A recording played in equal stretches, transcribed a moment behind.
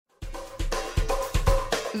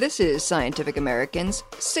This is Scientific American's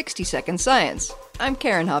 60-Second Science. I'm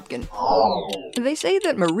Karen Hopkin. They say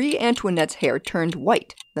that Marie Antoinette's hair turned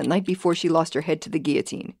white the night before she lost her head to the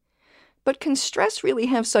guillotine. But can stress really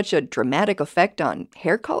have such a dramatic effect on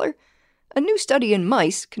hair color? A new study in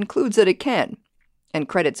mice concludes that it can, and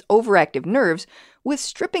credits overactive nerves with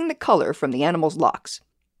stripping the color from the animal's locks,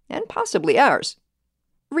 and possibly ours.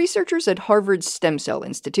 Researchers at Harvard's Stem Cell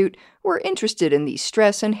Institute were interested in the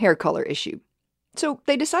stress and hair color issue. So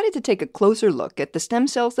they decided to take a closer look at the stem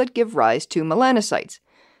cells that give rise to melanocytes,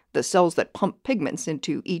 the cells that pump pigments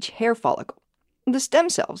into each hair follicle. The stem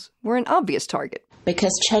cells were an obvious target,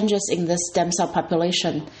 because changes in the stem cell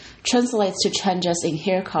population translates to changes in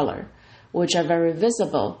hair color, which are very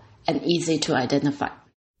visible and easy to identify.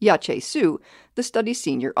 Yache Su, the study's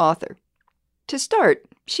senior author. To start,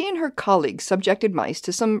 she and her colleagues subjected mice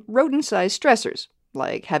to some rodent-sized stressors,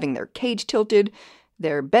 like having their cage tilted,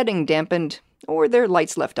 their bedding dampened, or their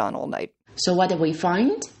lights left on all night. So what did we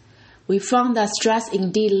find? We found that stress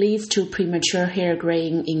indeed leads to premature hair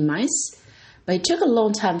graying in mice, but it took a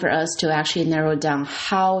long time for us to actually narrow down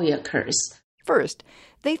how it occurs. First,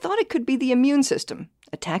 they thought it could be the immune system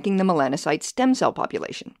attacking the melanocyte stem cell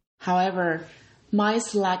population. However,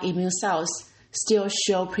 mice lack immune cells still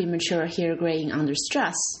show premature hair graying under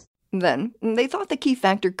stress. Then, they thought the key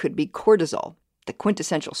factor could be cortisol, the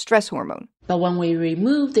quintessential stress hormone. But when we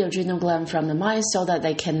remove the adrenal gland from the mice so that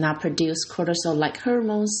they cannot produce cortisol-like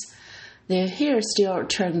hormones, their hair still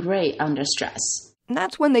turn gray under stress. And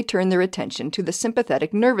that's when they turn their attention to the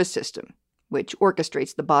sympathetic nervous system, which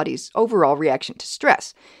orchestrates the body's overall reaction to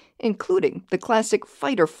stress, including the classic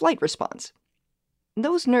fight-or-flight response.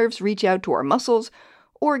 Those nerves reach out to our muscles,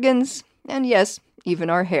 organs, and yes, even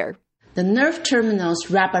our hair. The nerve terminals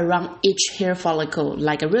wrap around each hair follicle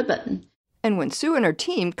like a ribbon. And when Sue and her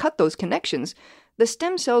team cut those connections, the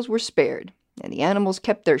stem cells were spared, and the animals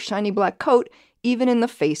kept their shiny black coat even in the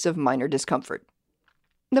face of minor discomfort.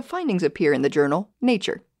 The findings appear in the journal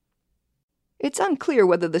Nature. It's unclear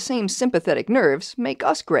whether the same sympathetic nerves make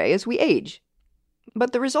us gray as we age.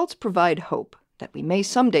 But the results provide hope that we may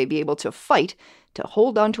someday be able to fight to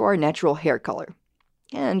hold on to our natural hair color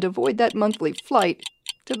and avoid that monthly flight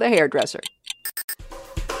to the hairdresser.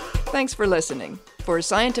 Thanks for listening. For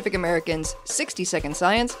Scientific American's 60-Second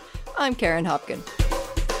Science, I'm Karen Hopkin.